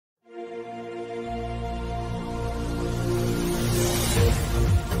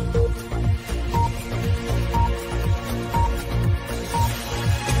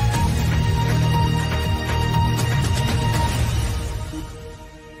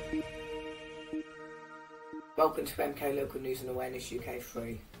Welcome to MK Local News and Awareness UK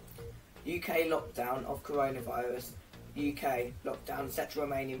 3. UK lockdown of coronavirus. UK lockdown set to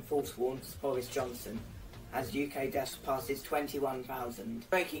remain in force, warns Boris Johnson, as UK deaths passes 21,000.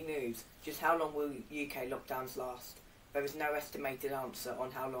 Breaking news. Just how long will UK lockdowns last? There is no estimated answer on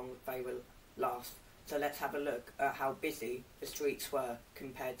how long they will last. So let's have a look at how busy the streets were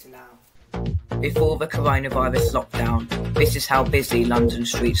compared to now. Before the coronavirus lockdown, this is how busy London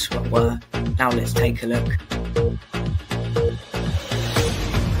streets were. Now let's take a look.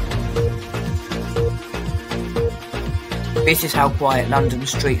 This is how quiet London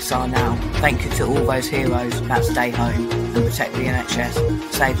streets are now. Thank you to all those heroes that stay home and protect the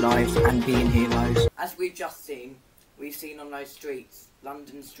NHS, save lives and being heroes. As we've just seen, we've seen on those streets,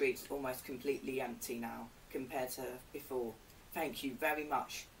 London streets almost completely empty now compared to before. Thank you very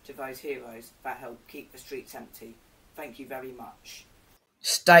much to those heroes that help keep the streets empty. Thank you very much.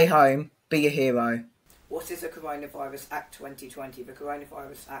 Stay home, be a hero. What is the Coronavirus Act 2020? The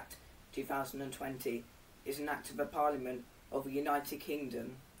Coronavirus Act 2020 is an act of the Parliament of the United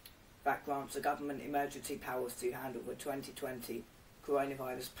Kingdom that grants the government emergency powers to handle the 2020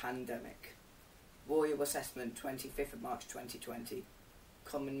 coronavirus pandemic. Royal Assessment 25th of March 2020.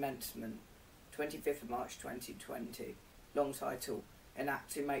 Commencement 25th of March 2020. Long title: an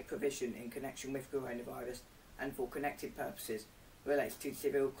act to make provision in connection with coronavirus and for connected purposes relates to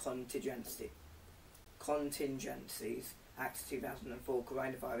civil contingencies. Act 2004,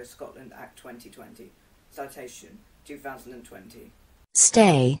 Coronavirus Scotland Act 2020. Citation 2020.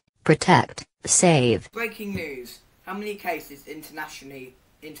 Stay, protect, save. Breaking news. How many cases internationally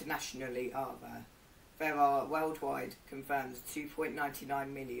are there? There are worldwide confirmed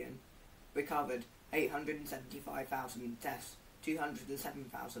 2.99 million, recovered 875,000, deaths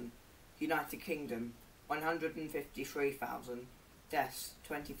 207,000, United Kingdom 153,000, deaths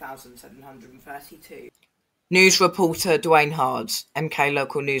 20,732. News reporter Dwayne Hards, MK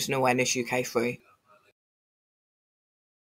Local News and Awareness UK 3.